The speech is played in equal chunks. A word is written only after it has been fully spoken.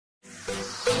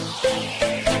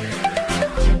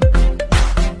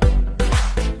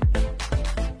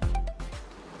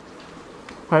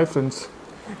Hi friends,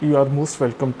 you are most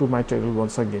welcome to my channel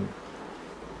once again.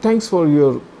 Thanks for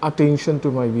your attention to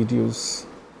my videos,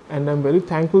 and I'm very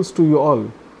thankful to you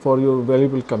all for your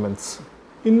valuable comments.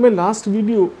 In my last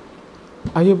video,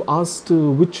 I have asked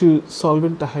which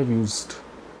solvent I have used.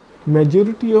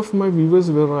 Majority of my viewers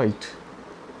were right.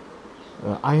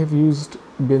 I have used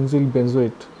benzyl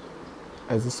benzoate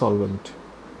as a solvent.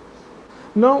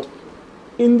 Now,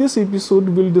 in this episode,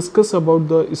 we'll discuss about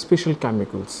the special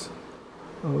chemicals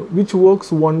which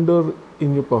works wonder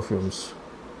in your perfumes.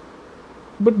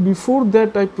 But before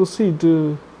that I proceed,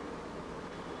 I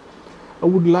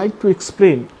would like to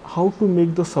explain how to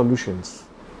make the solutions,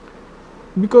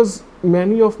 because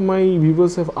many of my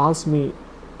viewers have asked me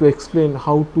to explain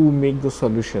how to make the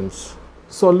solutions.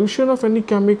 Solution of any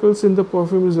chemicals in the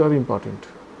perfume is very important.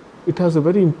 It has a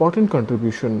very important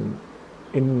contribution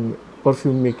in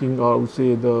perfume making, or I would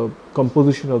say the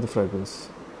composition of the fragrance.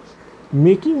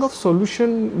 Making of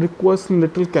solution requires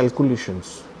little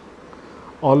calculations.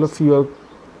 All of you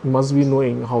must be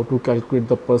knowing how to calculate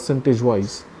the percentage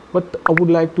wise, but I would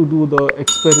like to do the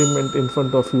experiment in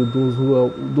front of you.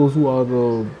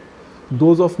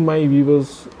 Those of my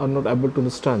viewers are not able to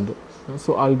understand,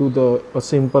 so I'll do a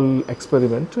simple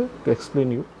experiment to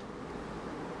explain you.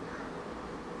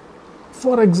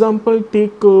 For example,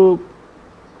 take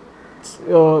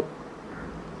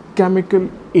chemical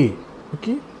A.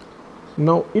 Okay.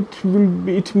 Now it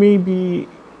may be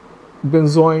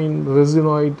benzoin,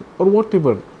 resinoid, or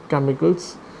whatever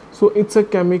chemicals. So it's a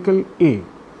chemical A,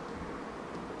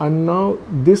 and now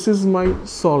this is my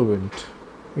solvent.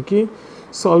 Okay,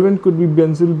 solvent could be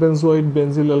benzyl benzoate,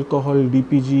 benzyl alcohol,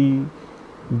 DPG,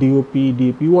 DOP,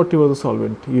 DP, whatever the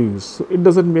solvent you use. So it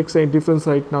doesn't make any difference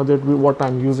right now that what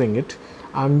I'm using it.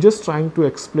 I'm just trying to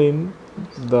explain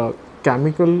the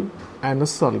chemical and a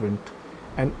solvent.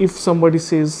 And if somebody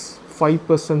says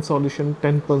 5% solution,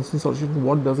 10% solution,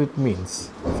 what does it means?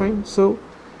 Fine. So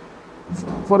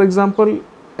for example,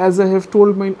 as I have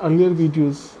told my earlier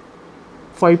videos,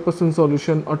 5%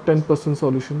 solution or 10%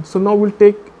 solution. So now we'll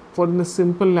take, for in a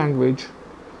simple language,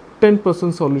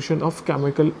 10% solution of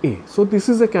chemical A. So this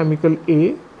is a chemical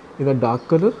A in a dark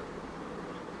color,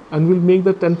 and we'll make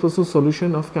the 10%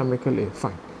 solution of chemical A.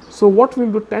 Fine. So what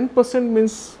we'll do, 10%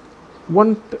 means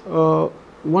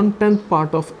 1/10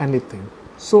 part of anything.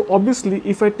 So obviously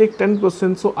if I take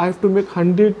 10%, so I have to make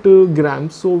 100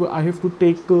 grams. So I have to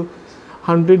take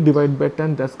 100 divided by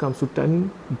 10, that comes to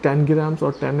 10 grams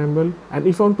or 10 ml. And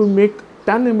if I want to make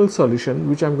 10 ml solution,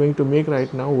 which I'm going to make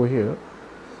right now over here,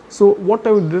 so what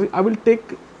I will do, I will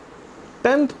take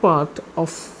 10th part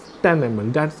of 10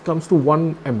 ml, that comes to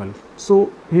 1 ml. So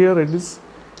here it is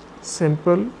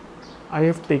simple. I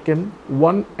have taken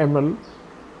 1 ml .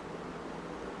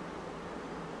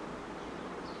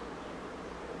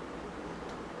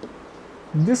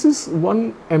 This is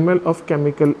 1 ml of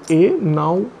chemical A.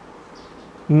 Now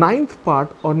 9th part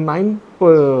or 9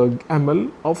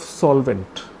 ml of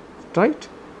solvent, right?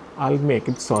 I'll make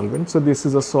it solvent. So this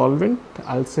is a solvent.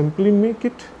 I'll simply make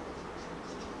it,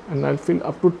 and I'll fill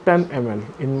up to 10 ml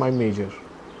in my measure.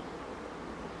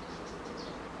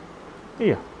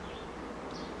 Yeah.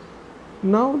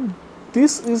 Now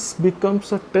this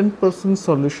becomes a 10%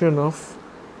 solution of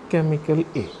chemical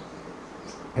A.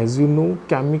 As you know,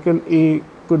 chemical A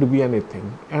could be anything,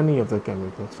 any of the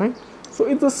chemicals, right? So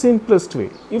it's the simplest way.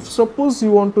 If suppose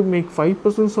you want to make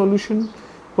 5% solution,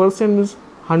 percent is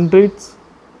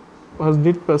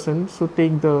 100%. So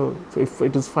take the, if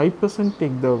it is 5%,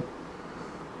 take the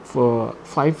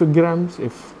 5 grams.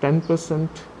 If 10%,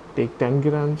 take 10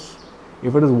 grams.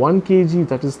 If it is 1 kg,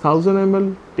 that is 1000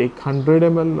 ml, take 100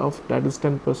 ml of that is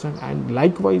 10%. And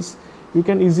likewise, you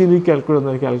can easily calculate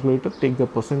on the calculator, take the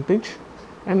percentage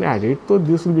and add it. So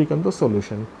this will become the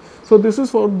solution. So this is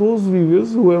for those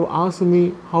viewers who have asked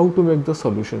me how to make the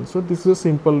solution. So this is a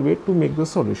simple way to make the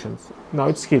solutions. Now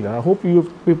it's clear. I hope you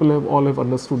people have all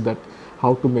understood that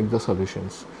how to make the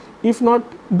solutions. If not,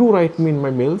 do write me in my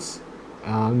mails,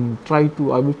 and I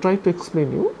will try to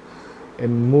explain you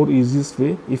in more easiest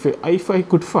way if I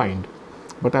could find.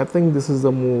 But I think this was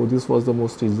the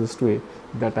most easiest way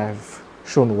that I have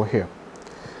shown over here.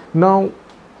 Now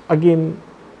again,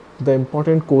 the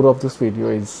important core of this video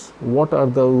is what are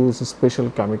those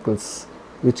special chemicals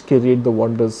which create the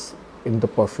wonders in the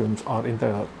perfumes or in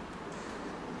the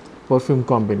perfume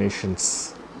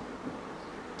combinations.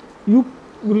 You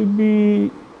will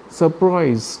be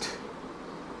surprised,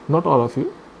 not all of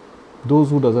you, those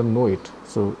who doesn't know it.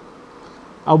 So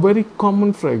a very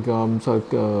common fragrance,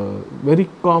 very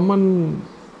common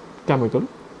chemical,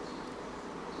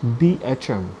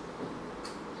 DHM,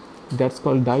 that's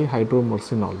called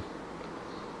dihydromercinol.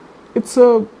 It's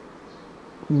a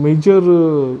major,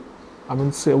 I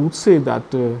would say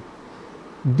that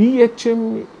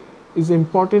DHM is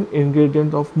important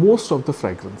ingredient of most of the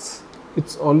fragrance.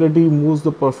 It's already most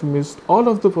the perfumists, all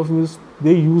of the perfumists,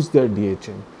 they use their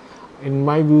DHM. In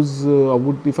my views, I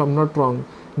would, if I'm not wrong,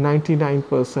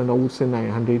 99%, I would say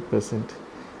 900%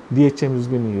 DHM has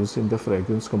been used in the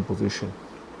fragrance composition.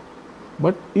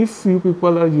 But if you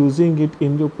people are using it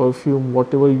in your perfume,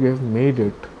 whatever you have made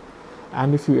it,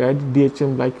 and if you add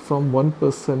DHM like from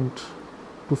 1%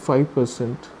 to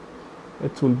 5%,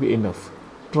 it will be enough.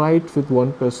 Try it with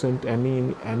 1%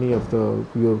 any of the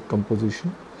your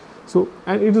composition. So,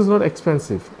 and it is not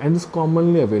expensive and is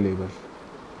commonly available.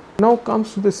 Now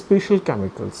comes to the special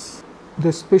chemicals.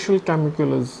 The special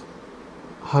chemical is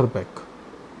Herbac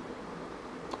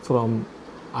from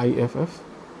IFF.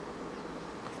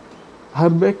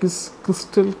 Herbac is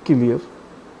crystal clear,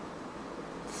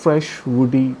 fresh,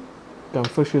 woody,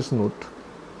 camphaceous note,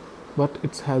 but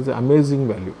it has an amazing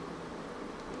value.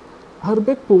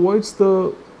 Herbac provides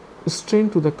the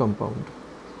strength to the compound.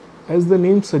 As the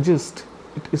name suggests,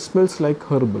 it smells like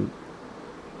herbal,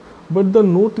 but the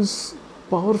note is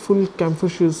powerful,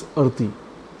 camphaceous, earthy,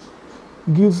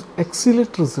 gives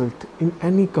excellent result in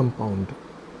any compound,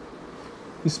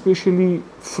 especially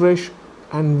fresh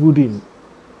and woody.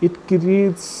 It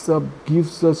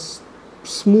gives us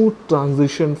smooth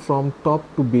transition from top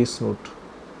to base note,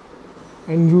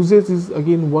 and usage is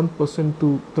again 1%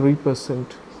 to 3%.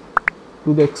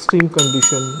 To the extreme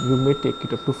condition, you may take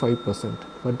it up to 5%,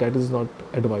 but that is not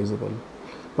advisable.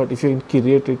 But if you can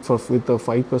create it with the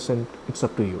 5%, it's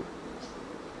up to you.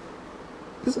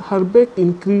 This Herbac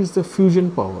increase the fusion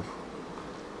power.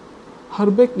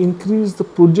 Herbac increase the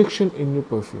projection in your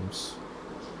perfumes.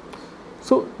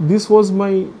 So this was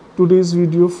my today's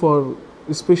video for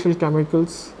special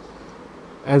chemicals.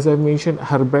 As I mentioned,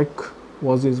 Herbac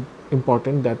is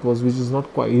important, which is not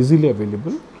quite easily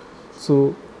available.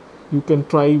 So you can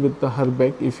try with the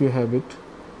Herbac if you have it.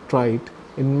 Try it.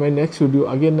 In my next video,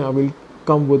 again I will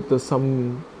come with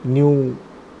some new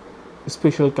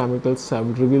special chemicals. I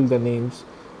will reveal the names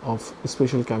of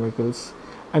special chemicals.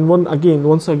 And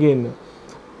once again,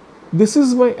 this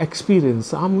is my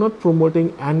experience. I'm not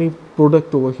promoting any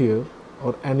product over here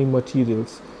or any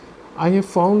materials. I have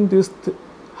found this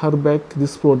Herbac,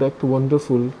 this product,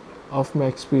 wonderful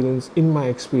in my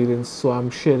experience. So I'm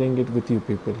sharing it with you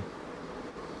people.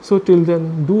 So till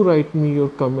then, do write me your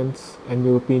comments and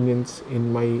your opinions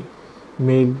in my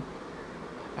mail,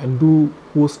 and do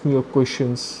post me your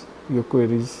questions, your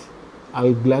queries.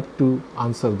 I'll be glad to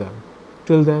answer them.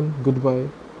 Till then, goodbye.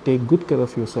 Take good care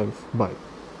of yourself. Bye.